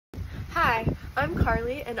Hi, I'm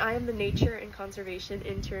Karlee, and I am the Nature and Conservation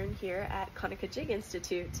Intern here at Conica-Jig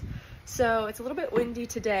Institute. So it's a little bit windy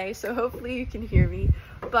today, so hopefully you can hear me,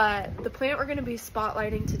 but the plant we're going to be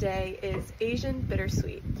spotlighting today is Asian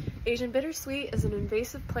Bittersweet. Asian Bittersweet is an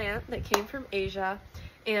invasive plant that came from Asia,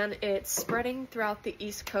 and it's spreading throughout the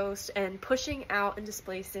East Coast and pushing out and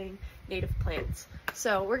displacing native plants.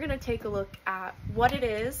 So we're going to take a look at what it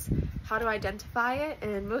is, how to identify it,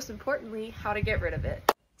 and most importantly, how to get rid of it.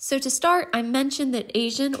 So to start, I mentioned that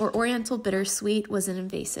Asian or Oriental Bittersweet was an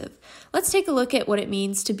invasive. Let's take a look at what it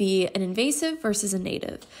means to be an invasive versus a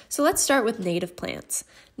native. So let's start with native plants.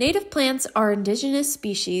 Native plants are indigenous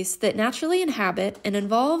species that naturally inhabit and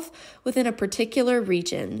evolve within a particular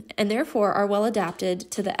region and therefore are well adapted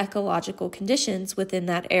to the ecological conditions within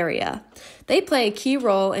that area. They play a key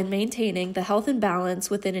role in maintaining the health and balance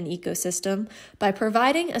within an ecosystem by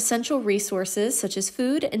providing essential resources such as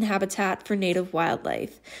food and habitat for native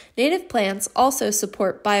wildlife. Native plants also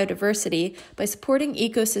support biodiversity by supporting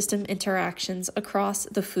ecosystem interactions across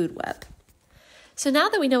the food web. So now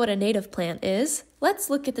that we know what a native plant is, let's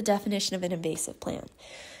look at the definition of an invasive plant.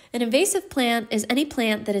 An invasive plant is any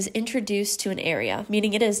plant that is introduced to an area,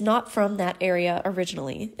 meaning it is not from that area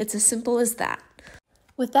originally. It's as simple as that.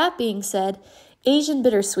 With that being said, Asian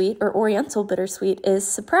bittersweet or Oriental bittersweet is,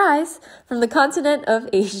 surprise, from the continent of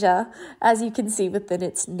Asia, as you can see within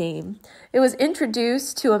its name. It was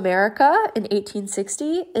introduced to America in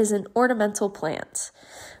 1860 as an ornamental plant.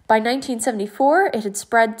 By 1974, it had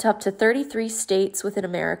spread to up to 33 states within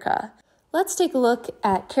America. Let's take a look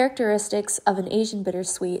at characteristics of an Asian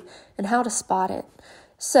bittersweet and how to spot it.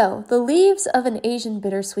 So, the leaves of an Asian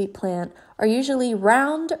bittersweet plant are usually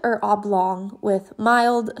round or oblong with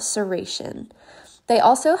mild serration. They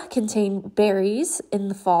also contain berries in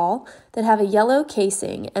the fall that have a yellow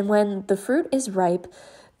casing, and when the fruit is ripe,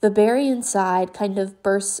 the berry inside kind of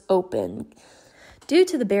bursts open. Due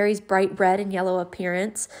to the berry's bright red and yellow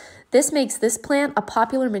appearance, this makes this plant a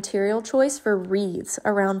popular material choice for wreaths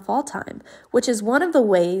around fall time, which is one of the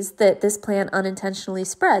ways that this plant unintentionally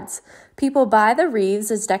spreads. People buy the wreaths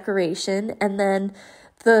as decoration, and then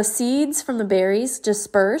the seeds from the berries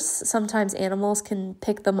disperse. Sometimes animals can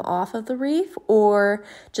pick them off of the wreath, or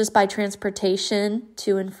just by transportation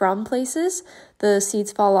to and from places, the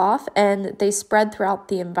seeds fall off and they spread throughout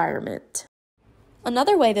the environment.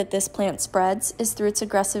 Another way that this plant spreads is through its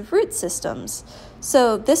aggressive root systems.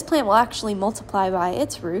 So this plant will actually multiply by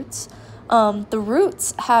its roots. The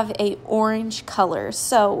roots have an orange color.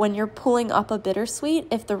 So when you're pulling up a bittersweet,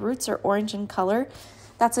 if the roots are orange in color,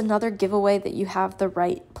 that's another giveaway that you have the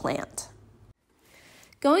right plant.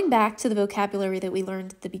 Going back to the vocabulary that we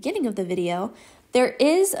learned at the beginning of the video, there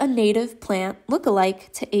is a native plant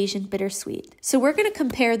look-alike to Asian bittersweet. So we're going to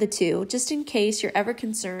compare the two just in case you're ever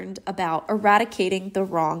concerned about eradicating the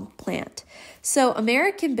wrong plant. So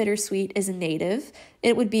American bittersweet is a native.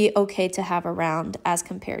 It would be okay to have around as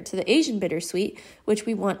compared to the Asian bittersweet, which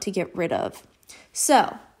we want to get rid of.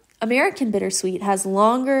 So American bittersweet has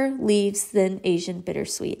longer leaves than Asian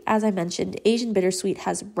bittersweet. As I mentioned, Asian bittersweet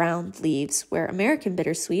has round leaves, where American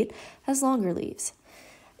bittersweet has longer leaves.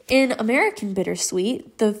 In American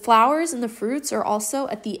bittersweet, the flowers and the fruits are also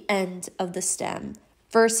at the end of the stem,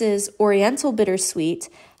 versus Oriental bittersweet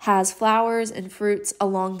has flowers and fruits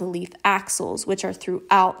along the leaf axils, which are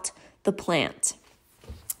throughout the plant.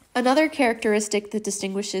 Another characteristic that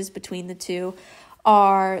distinguishes between the two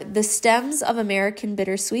are the stems of American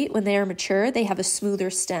bittersweet. When they are mature, they have a smoother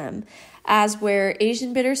stem, as where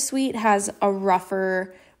Asian bittersweet has a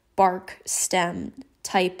rougher bark stem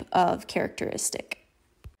type of characteristic.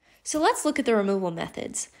 So let's look at the removal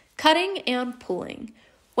methods. Cutting and pulling.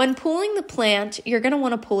 When pulling the plant, you're going to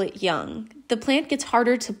want to pull it young. The plant gets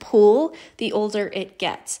harder to pull the older it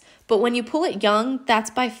gets. But when you pull it young,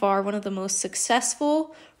 that's by far one of the most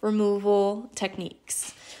successful removal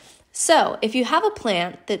techniques. So if you have a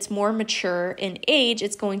plant that's more mature in age,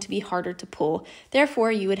 it's going to be harder to pull.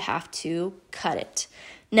 Therefore, you would have to cut it.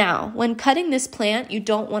 Now, when cutting this plant, you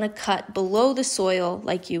don't want to cut below the soil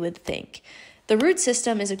like you would think. The root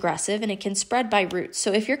system is aggressive and it can spread by roots.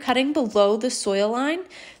 So if you're cutting below the soil line,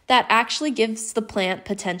 that actually gives the plant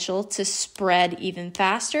potential to spread even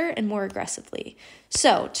faster and more aggressively.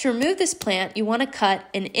 So to remove this plant, you want to cut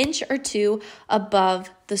 1 inch or 2 above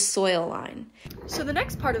the soil line. So the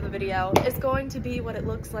next part of the video is going to be what it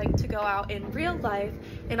looks like to go out in real life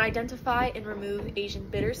and identify and remove Asian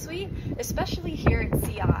bittersweet, especially here at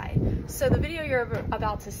CI. So the video you're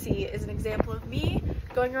about to see is an example of me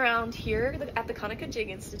going around here at the Conica-Jig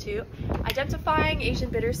Institute, identifying Asian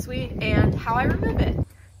bittersweet and how I remove it.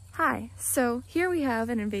 Hi, so here we have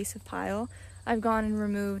an invasive pile. I've gone and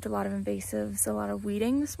removed a lot of invasives, a lot of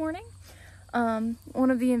weeding this morning. One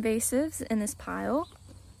of the invasives in this pile,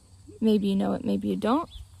 maybe you know it, maybe you don't,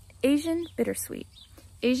 Asian Bittersweet.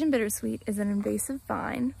 Asian Bittersweet is an invasive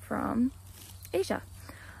vine from Asia.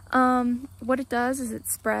 What it does is it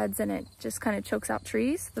spreads and it just kind of chokes out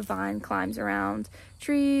trees. The vine climbs around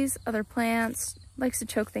trees, other plants, likes to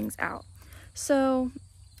choke things out. So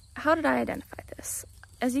how did I identify this?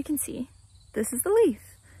 As you can see, this is the leaf.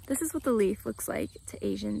 This is what the leaf looks like to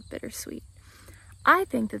Asian Bittersweet. I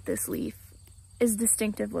think that this leaf is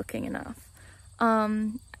distinctive looking enough.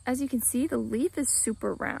 As you can see, the leaf is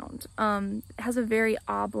super round. It has a very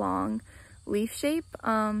oblong leaf shape,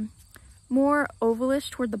 more ovalish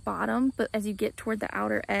toward the bottom, but as you get toward the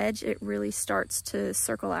outer edge, it really starts to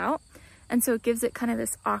circle out. And so it gives it kind of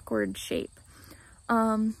this awkward shape.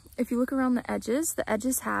 If you look around the edges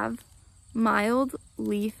have mild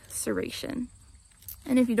leaf serration.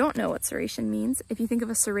 And if you don't know what serration means, if you think of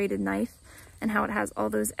a serrated knife and how it has all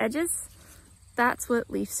those edges, that's what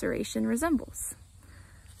leaf serration resembles.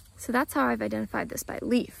 So that's how I've identified this by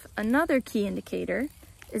leaf. Another key indicator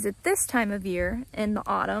is at this time of year in the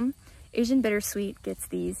autumn, Asian Bittersweet gets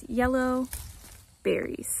these yellow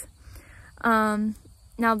berries.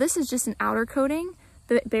 Now this is just an outer coating.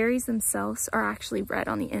 The berries themselves are actually red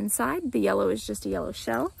on the inside. The yellow is just a yellow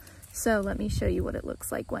shell. So let me show you what it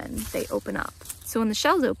looks like when they open up. So when the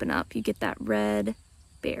shells open up, you get that red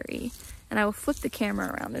berry. And I will flip the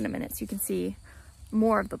camera around in a minute so you can see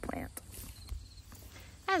more of the plant.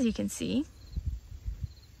 As you can see,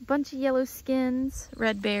 a bunch of yellow skins,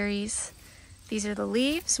 red berries. These are the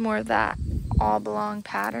leaves, more of that oblong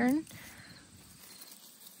pattern.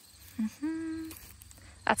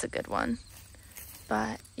 That's a good one.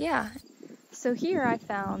 But yeah, so here I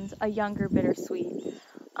found a younger bittersweet.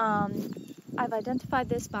 I've identified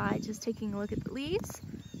this by just taking a look at the leaves,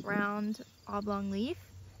 round oblong leaf,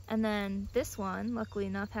 and then this one, luckily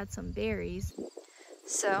enough, had some berries.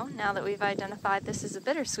 So now that we've identified this as a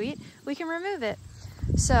bittersweet, we can remove it.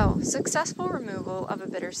 So successful removal of a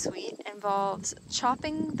bittersweet involves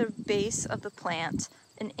chopping the base of the plant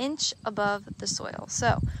an inch above the soil.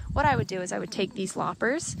 So what I would do is I would take these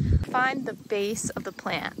loppers, find the base of the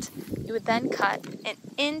plant. You would then cut an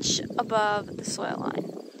inch above the soil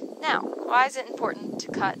line. Now, why is it important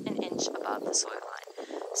to cut an inch above the soil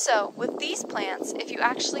line? So with these plants, if you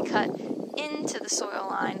actually cut into the soil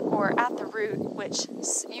line or at the root, which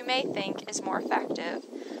you may think is more effective,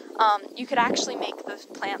 you could actually make the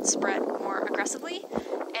plant spread more aggressively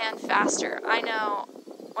and faster. I know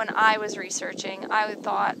when I was researching, I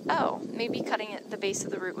thought, oh, maybe cutting at the base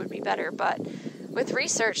of the root would be better, but with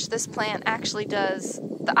research, this plant actually does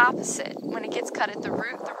the opposite. When it gets cut at the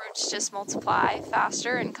roots just multiply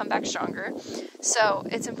faster and come back stronger. So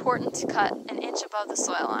it's important to cut an inch above the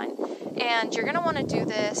soil line. And you're gonna wanna do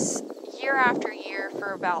this year after year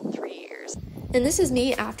for about 3 years. And this is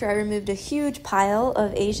me after I removed a huge pile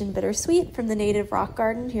of Asian Bittersweet from the native rock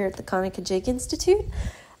garden here at the Karlee Institute.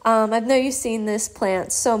 I know you've seen this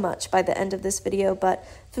plant so much by the end of this video, but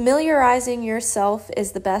familiarizing yourself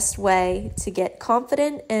is the best way to get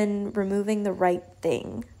confident in removing the right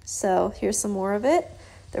thing. So here's some more of it.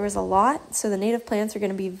 There was a lot, so the native plants are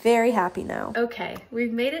going to be very happy now. Okay,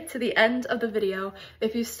 we've made it to the end of the video.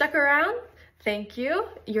 If you stuck around, thank you.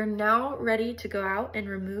 You're now ready to go out and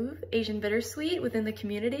remove Asian Bittersweet within the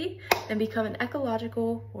community and become an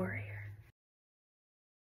ecological warrior.